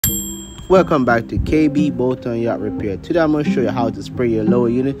welcome back to KB Bolt on Yacht Repair. Today I'm going to show you how to spray your lower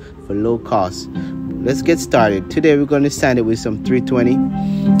unit for low cost. Let's get started. Today we're going to sand it with some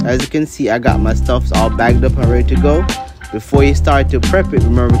 320. As you can see, I got my stuffs all bagged up and ready to go. Before you start to prep it,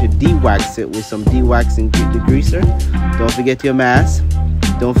 remember to de-wax it with some de-waxing degreaser. Don't forget your mask,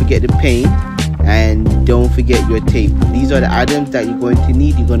 don't forget the paint, and don't forget your tape. These are the items that you're going to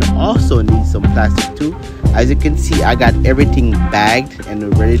need. You're going to also need some plastic too. As you can see, I got everything bagged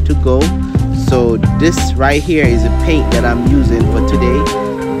and ready to go. So this right here is a paint that I'm using for today.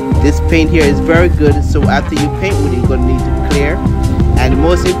 This paint here is very good. So after you paint with it, you're going to need to clear. And the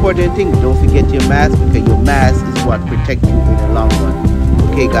most important thing, don't forget your mask, because your mask is what protects you in the long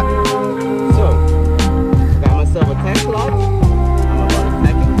run. Okay, guys. So, got myself a tank cloth. I'm about to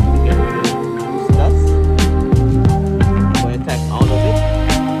pack it to get rid of loose dust. I'm going to tack all of it.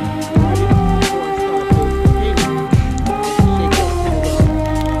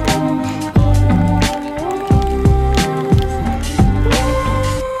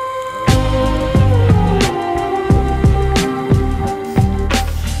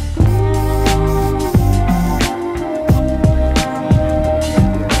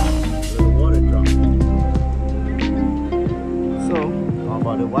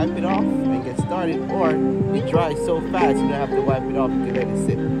 Wipe it off and get started, or it dries so fast you don't have to wipe it off, you can let it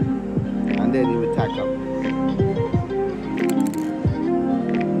sit and then you will tack up.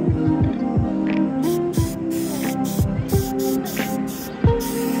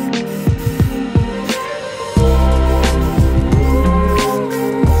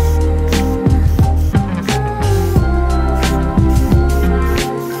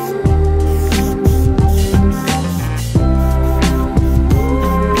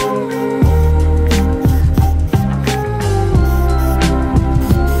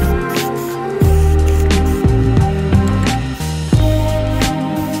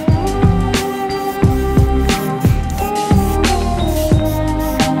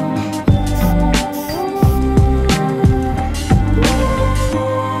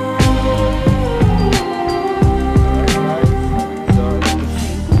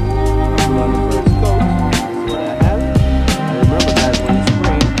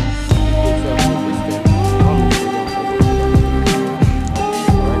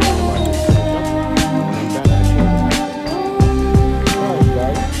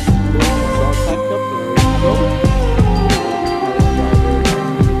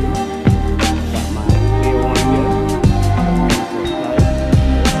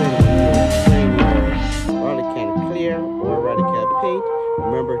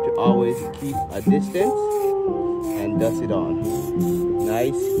 Remember to always keep a distance and dust it on.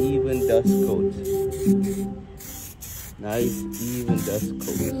 Nice even dust coat. Nice even dust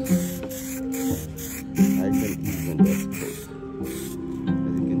coat. Nice and even dust coat. As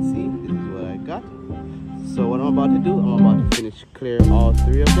you can see, this is what I got. So what I'm about to do, I'm about to finish clear all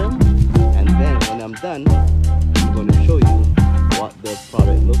three of them, and then when I'm done, I'm going to show you what the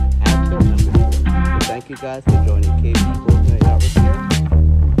product looks after and before. So thank you guys for joining KB Bolt on Yacht Repair.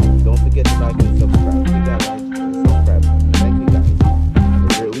 Don't forget to like and subscribe.